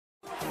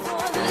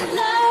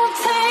Love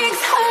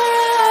takes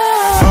hold.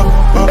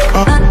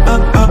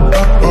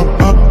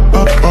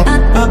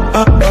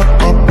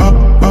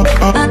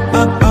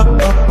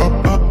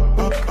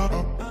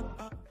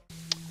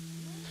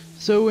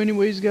 So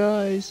anyways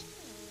guys,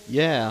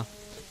 yeah,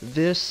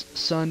 this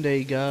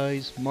Sunday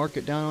guys, mark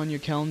it down on your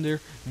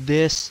calendar,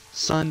 this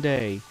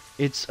Sunday.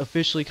 It's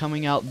officially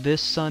coming out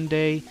this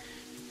Sunday.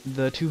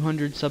 The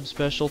 200 sub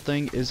special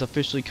thing is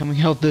officially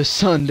coming out this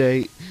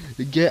Sunday.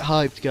 Get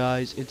hyped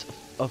guys, it's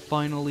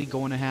finally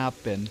going to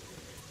happen.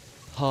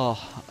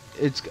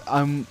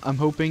 I'm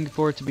hoping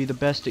for it to be the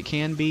best it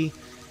can be,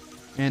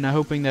 and I'm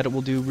hoping that it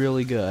will do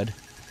really good.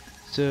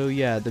 So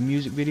yeah, the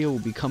music video will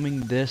be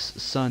coming this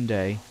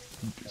Sunday.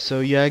 So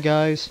yeah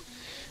guys,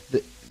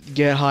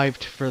 get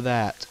hyped for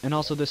that. And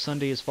also this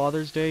Sunday is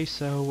Father's Day,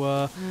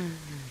 so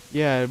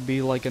yeah, it'd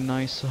be like a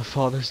nice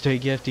Father's Day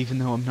gift, even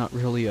though I'm not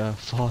really a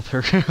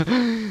father.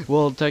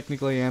 Well,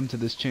 technically I am to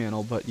this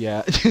channel, but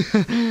yeah.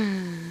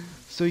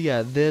 So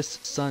yeah, this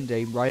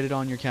Sunday, write it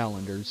on your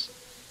calendars.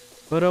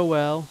 But oh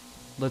well,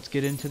 let's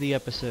get into the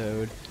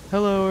episode.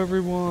 Hello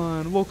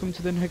everyone, welcome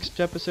to the next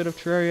episode of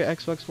Terraria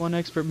Xbox One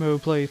Expert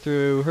Mode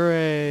playthrough.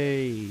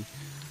 Hooray!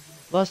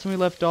 Last time we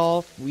left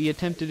off, we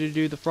attempted to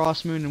do the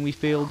Frost Moon and we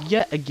failed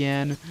yet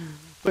again.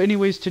 But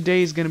anyways,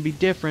 today's gonna be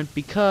different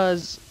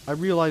because I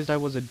realized I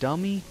was a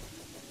dummy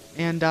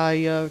and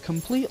I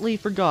completely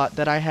forgot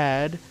that I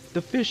had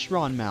the fish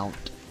Ron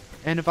mount.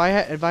 And if I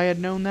had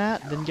known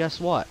that, then guess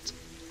what?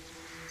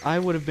 I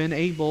would have been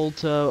able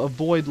to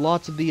avoid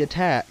lots of the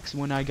attacks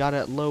when I got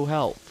at low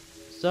health.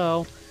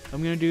 So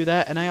I'm gonna do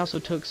that, and I also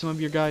took some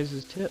of your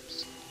guys'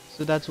 tips.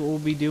 So that's what we'll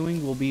be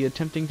doing. We'll be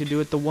attempting to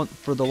do it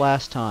for the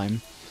last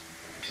time.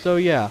 So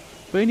yeah,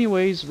 but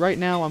anyways, right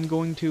now I'm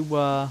going to,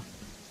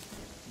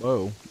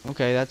 whoa,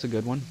 okay, that's a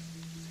good one.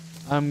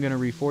 I'm gonna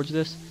reforge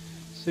this.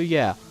 So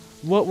yeah,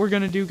 what we're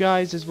gonna do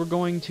guys is we're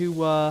going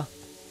to,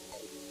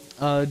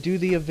 do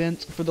the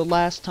event for the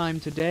last time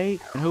today,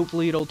 and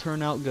hopefully it'll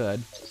turn out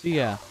good. So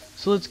yeah,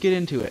 so let's get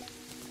into it.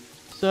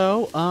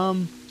 So,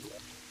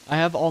 I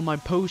have all my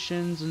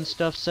potions and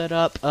stuff set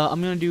up.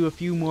 I'm gonna do a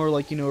few more,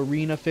 like, you know,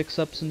 arena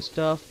fix-ups and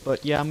stuff,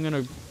 but yeah, I'm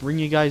gonna bring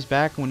you guys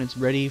back when it's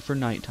ready for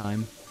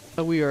nighttime.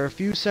 We are a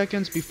few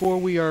seconds before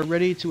we are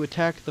ready to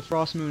attack the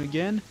Frost Moon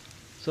again.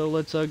 So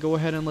let's go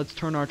ahead and let's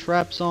turn our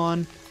traps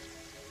on.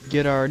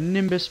 Get our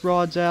Nimbus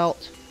rods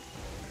out.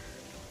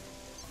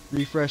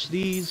 Refresh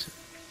these.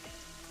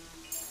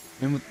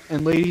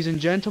 And ladies and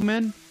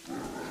gentlemen,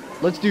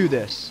 let's do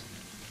this.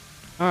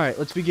 Alright,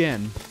 let's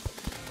begin.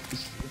 The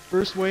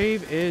first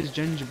wave is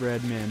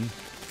Gingerbread Men.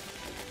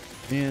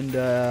 And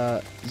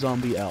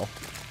Zombie Elf.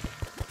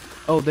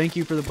 Oh, thank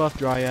you for the buff,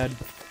 Dryad.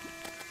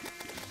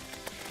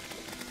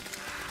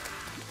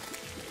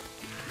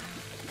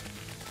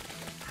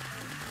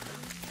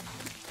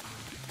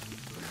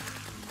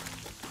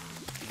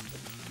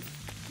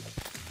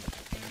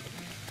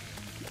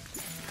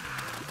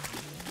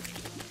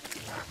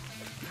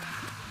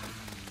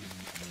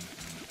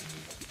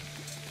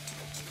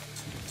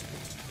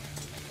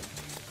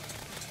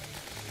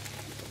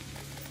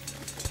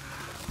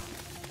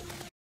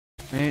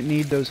 I didn't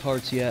need those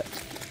hearts yet.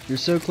 You're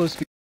so close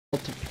to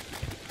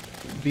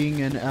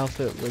being an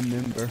outfit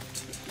member.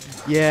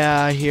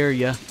 Yeah, I hear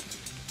ya.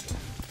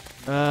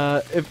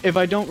 If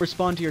I don't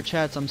respond to your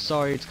chats, I'm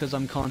sorry. It's because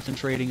I'm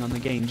concentrating on the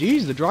game.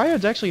 Jeez, the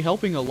Dryad's actually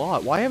helping a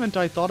lot. Why haven't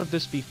I thought of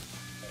this before?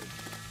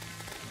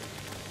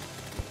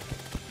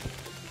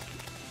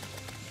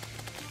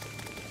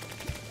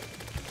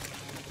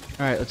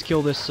 Alright, let's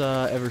kill this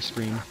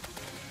Everscreen.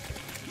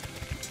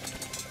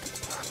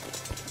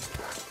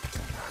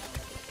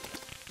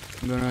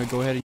 I'm gonna go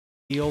ahead and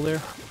heal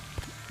there.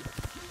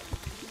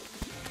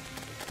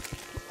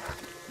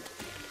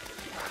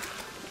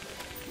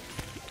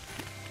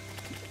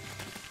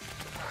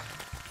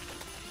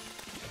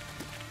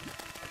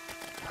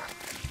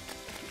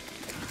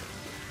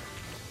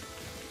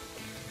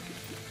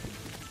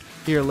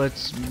 Here,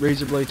 let's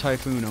Razor Blade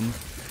Typhoon him.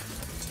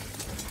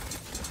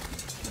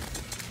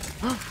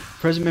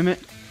 Present Mimic,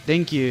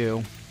 thank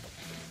you.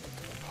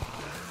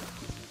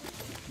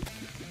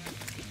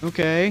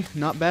 Okay,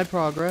 not bad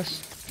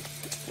progress.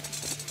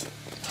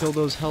 Kill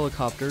those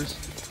helicopters.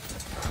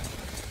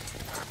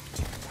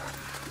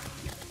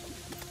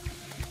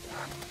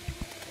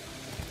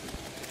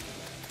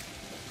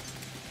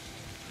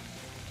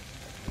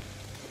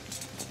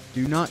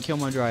 Do not kill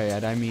my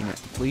Dryad, I mean it.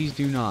 Please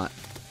do not.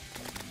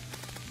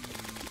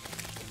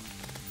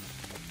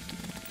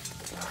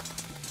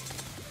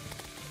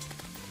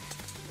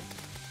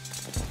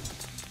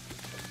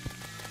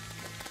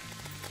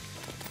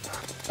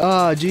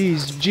 Ah,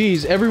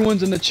 jeez,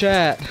 everyone's in the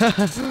chat.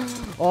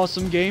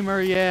 Awesome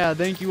Gamer, yeah,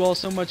 thank you all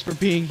so much for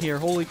being here.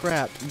 Holy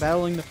crap,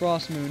 battling the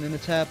Frost Moon, and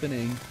it's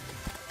happening.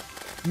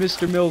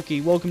 Mr.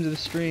 Milky, welcome to the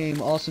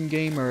stream. Awesome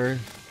Gamer.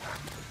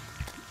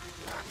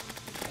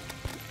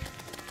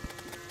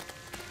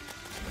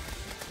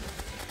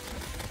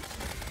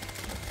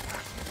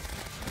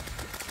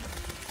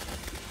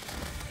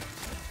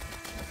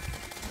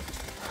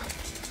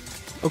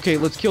 Okay,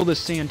 let's kill this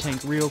sand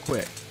tank real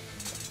quick.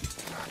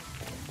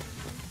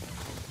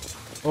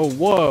 Oh,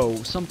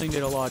 whoa! Something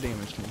did a lot of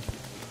damage to me.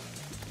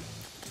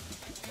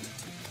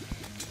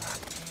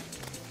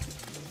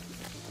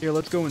 Here,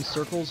 let's go in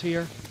circles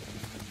here.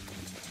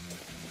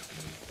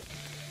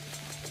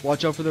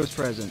 Watch out for those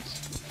presents.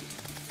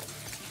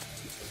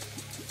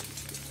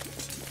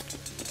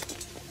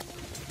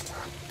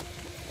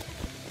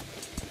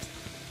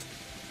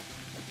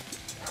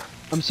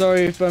 I'm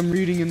sorry if I'm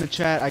reading in the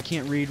chat. I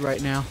can't read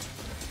right now.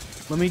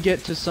 Let me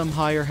get to some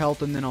higher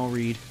health and then I'll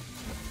read.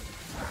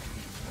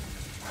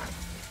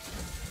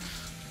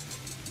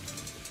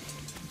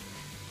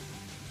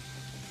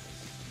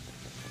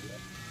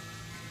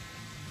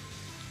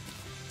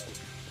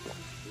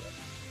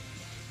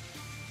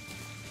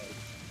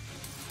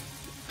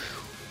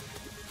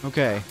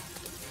 Okay.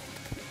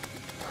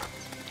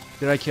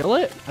 Did I kill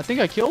it? I think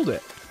I killed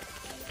it.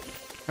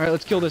 Alright,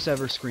 let's kill this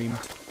Everscream.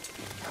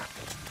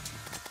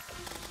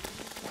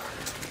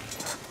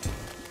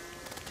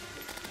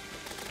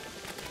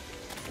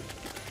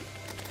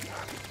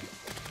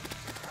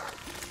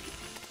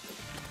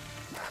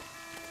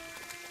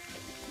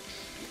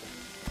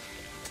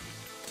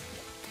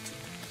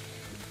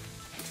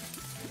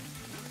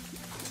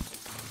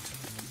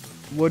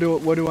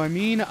 What do I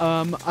mean?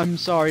 I'm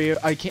sorry.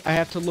 I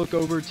have to look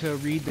over to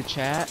read the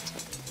chat.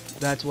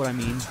 That's what I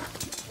mean.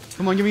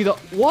 Come on, give me the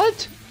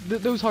what?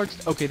 Those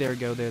hearts. Okay, there we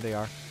go. There they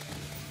are.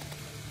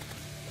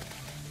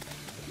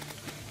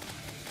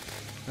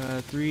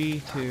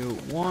 3, 2,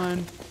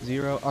 1,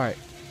 0. All right.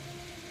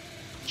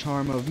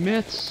 Charm of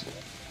Myths.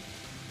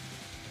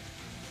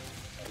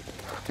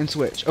 And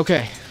switch.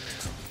 Okay.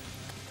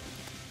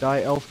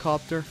 Die Elf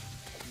Copter.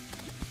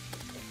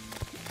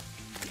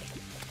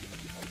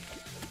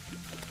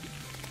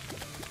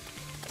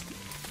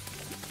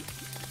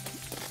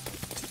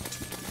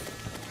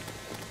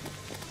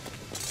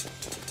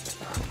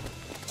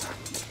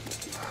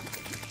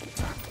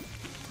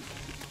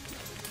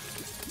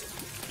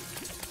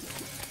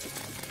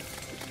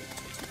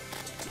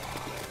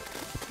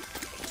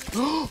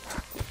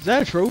 Is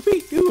that a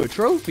trophy? Ooh, a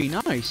trophy.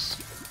 Nice.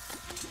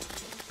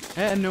 I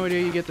had no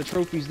idea you get the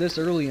trophies this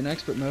early in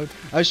expert mode.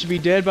 I should be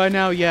dead by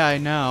now? Yeah, I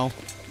know.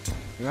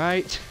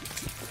 Right?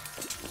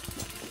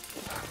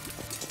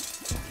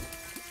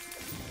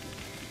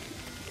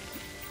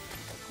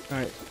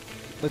 Alright.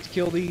 Let's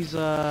kill these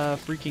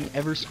freaking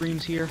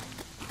Everscreams here.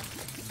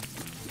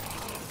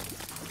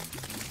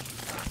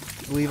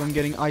 I believe I'm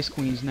getting Ice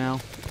Queens now.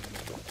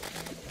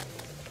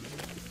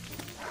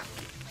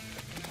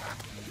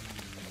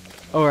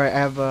 Alright, I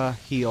have a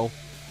heal.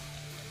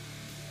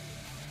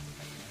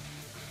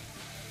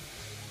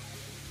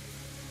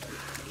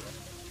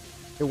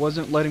 It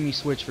wasn't letting me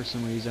switch for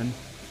some reason.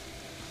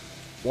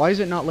 Why is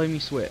it not letting me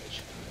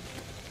switch?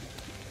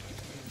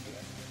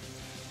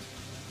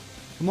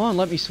 Come on,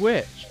 let me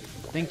switch.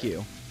 Thank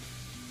you.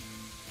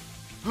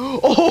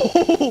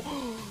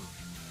 Oh!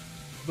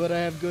 But I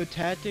have good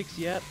tactics,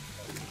 yep.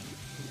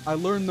 I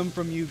learned them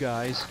from you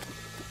guys.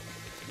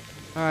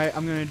 Alright,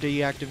 I'm gonna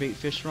deactivate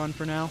Fish Run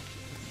for now.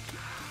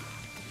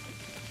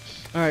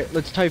 Alright,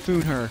 let's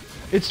Typhoon her.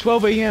 It's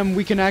 12 AM,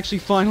 we can actually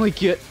finally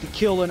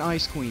kill an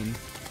Ice Queen.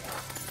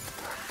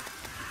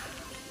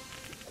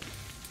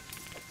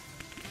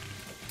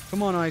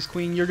 Come on, Ice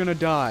Queen, you're gonna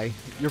die.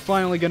 You're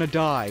finally gonna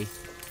die.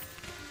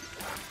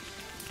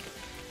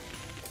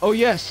 Oh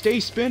yes, stay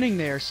spinning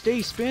there,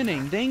 stay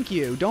spinning, thank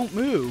you. Don't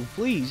move,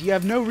 please, you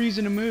have no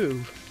reason to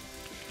move.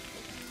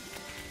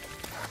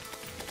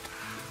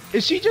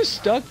 Is she just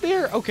stuck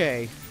there?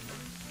 Okay.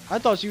 I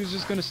thought she was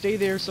just gonna stay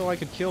there so I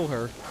could kill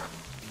her.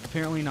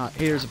 Apparently not.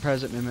 Hey, there's a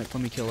present mimic.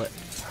 Let me kill it.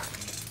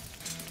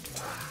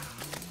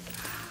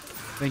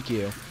 Thank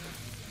you.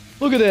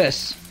 Look at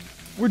this!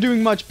 We're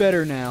doing much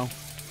better now.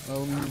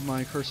 I'll move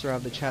my cursor out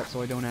of the chat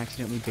so I don't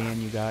accidentally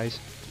ban you guys.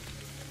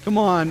 Come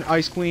on,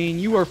 Ice Queen.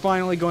 You are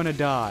finally going to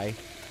die.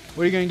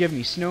 What are you going to give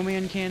me?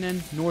 Snowman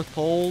Cannon? North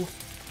Pole?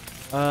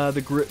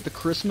 The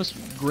Christmas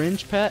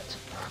Grinch pet?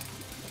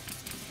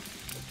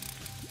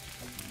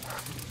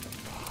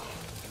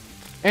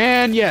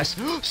 And yes,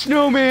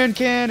 Snowman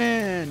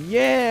Cannon!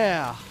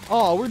 Yeah!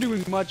 Oh, we're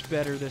doing much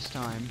better this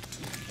time.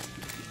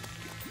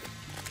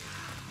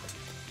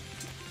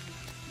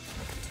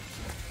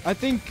 I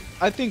think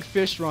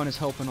Fish Run is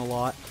helping a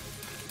lot.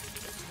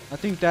 I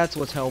think that's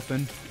what's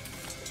helping.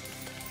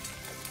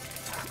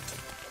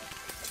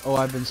 Oh,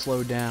 I've been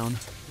slowed down.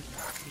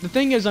 The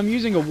thing is, I'm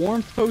using a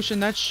warmth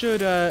potion. That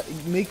should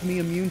make me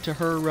immune to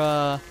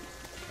her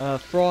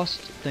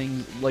frost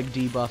thing, like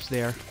debuffs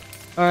there.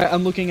 Alright,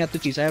 I'm looking at the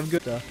cheese. I have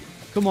good stuff.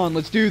 Come on,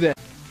 let's do this.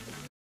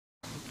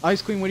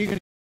 Ice Queen, what are you gonna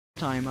do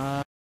this time?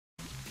 I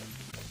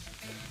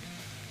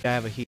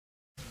have a heat.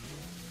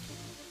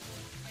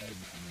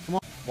 Come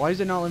on. Why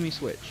does it not let me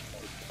switch?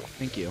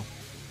 Thank you.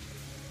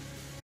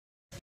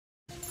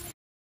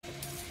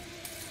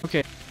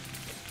 Okay.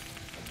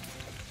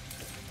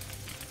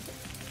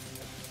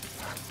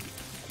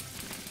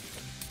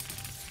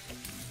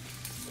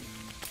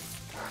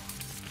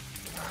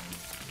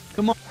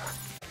 Come on.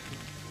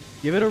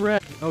 Give it a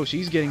red. Oh,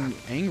 she's getting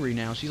angry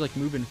now. She's like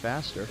moving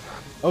faster.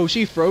 Oh,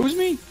 she froze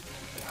me?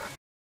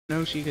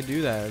 know she could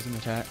do that as an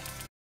attack.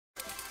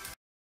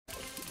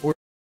 Or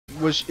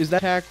is that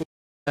attack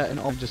and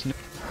I'll just know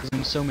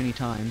so many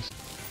times.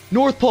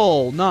 North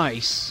Pole,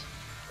 nice.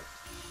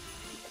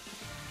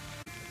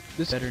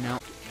 This is better now.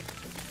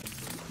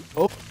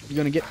 Oh, you're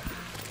gonna get.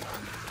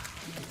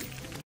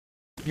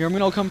 Here, I'm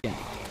gonna come in.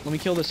 Let me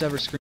kill this ever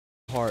screaming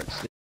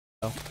hearts.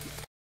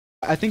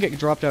 I think it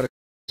dropped out of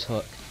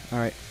hook.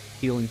 Alright,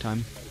 healing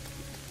time.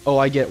 Oh,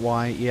 I get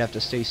why you have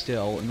to stay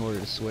still in order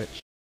to switch.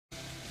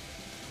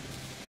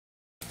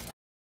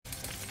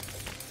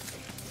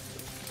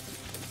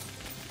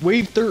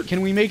 Wave 13,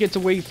 can we make it to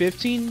wave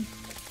 15?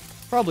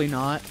 Probably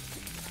not.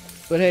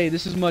 But hey,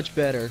 this is much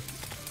better.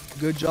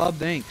 Good job,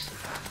 thanks.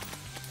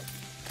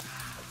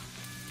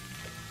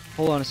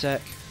 Hold on a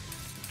sec.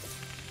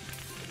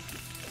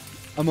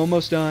 I'm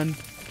almost done.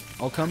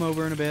 I'll come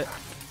over in a bit.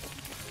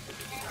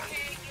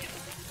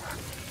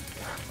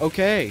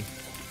 Okay.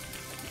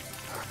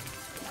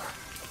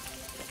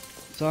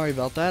 Sorry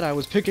about that. I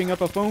was picking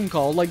up a phone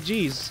call. Like,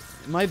 geez,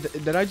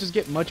 did I just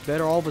get much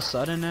better all of a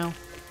sudden now?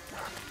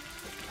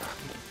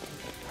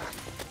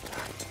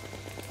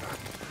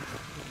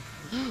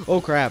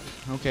 Oh crap.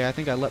 Okay, I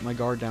think I let my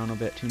guard down a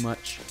bit too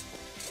much.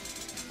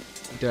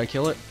 Did I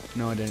kill it?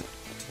 No, I didn't.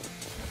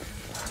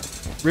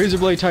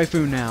 Razorblade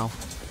Typhoon now.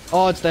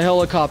 Oh, it's the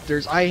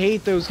helicopters. I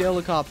hate those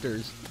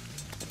helicopters.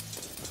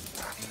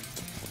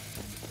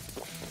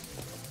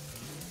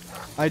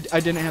 I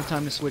didn't have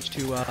time to switch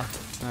to, alright,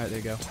 there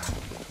you go.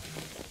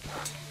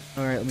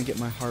 Alright, let me get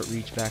my heart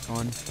reach back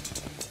on.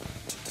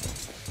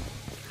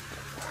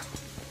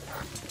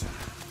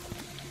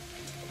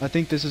 I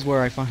think this is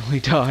where I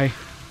finally die.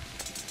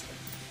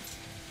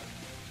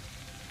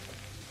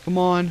 Come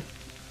on.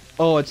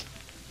 Oh, it's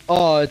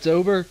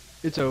over.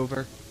 It's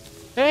over.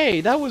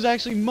 Hey, that was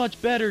actually much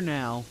better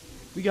now.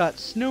 We got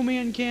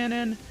snowman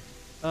cannon.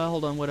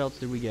 Hold on, what else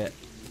did we get?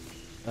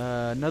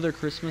 Another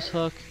Christmas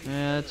hook.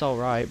 It's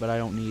alright, but I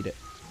don't need it.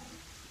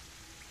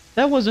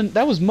 That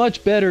was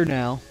much better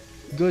now.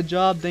 Good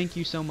job, thank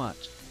you so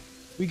much.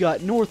 We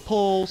got North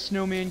Pole,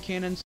 snowman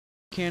cannons.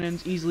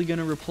 Cannons easily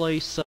gonna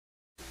replace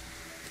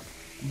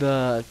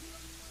the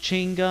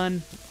chain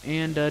gun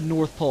and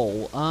North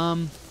Pole.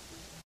 I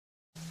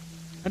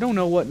don't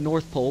know what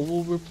North Pole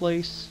will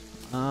replace.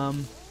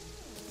 Hold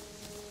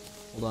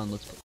on,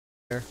 let's put it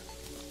there.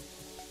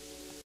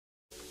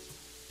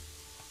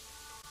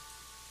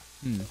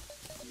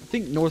 I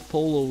think North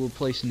Pole will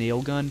replace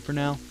nail gun for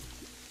now.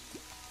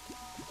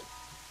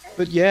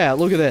 But yeah,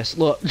 look at this.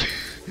 Look.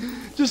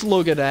 Just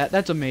look at that.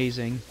 That's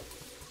amazing.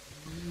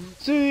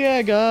 So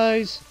yeah,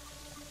 guys.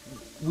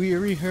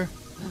 Weary her.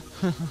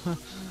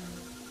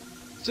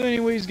 So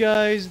anyways,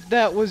 guys,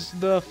 that was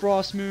the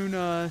Frost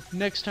Moon.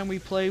 Next time we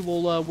play,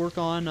 we'll work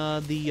on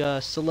the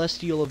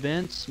Celestial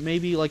events.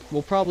 Maybe, like,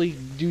 we'll probably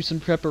do some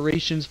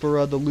preparations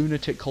for the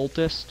Lunatic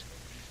Cultist.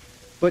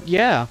 But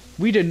yeah,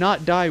 we did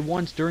not die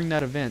once during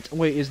that event.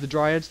 Wait, is the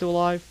Dryad still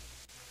alive?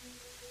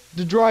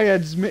 The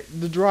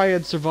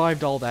Dryad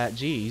survived all that,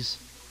 jeez.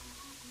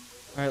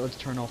 Alright, let's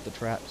turn off the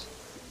traps.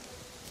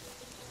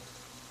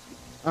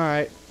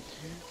 Alright.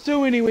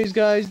 So anyways,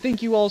 guys,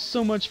 thank you all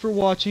so much for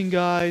watching,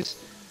 guys.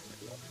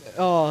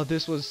 Oh,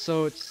 this was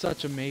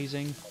such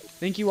amazing.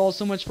 Thank you all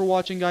so much for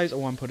watching, guys.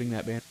 Oh, I'm putting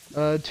that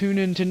ban. Tune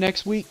in to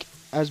next week,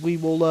 as we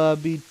will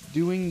be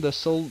doing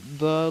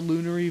the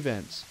lunar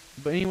events.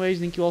 But anyways,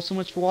 thank you all so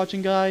much for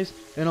watching, guys,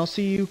 and I'll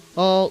see you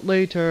all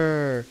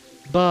later.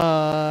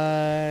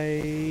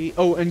 Bye.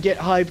 Oh, and get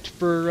hyped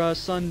for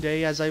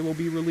Sunday, as I will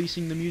be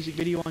releasing the music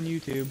video on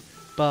YouTube.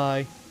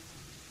 Bye.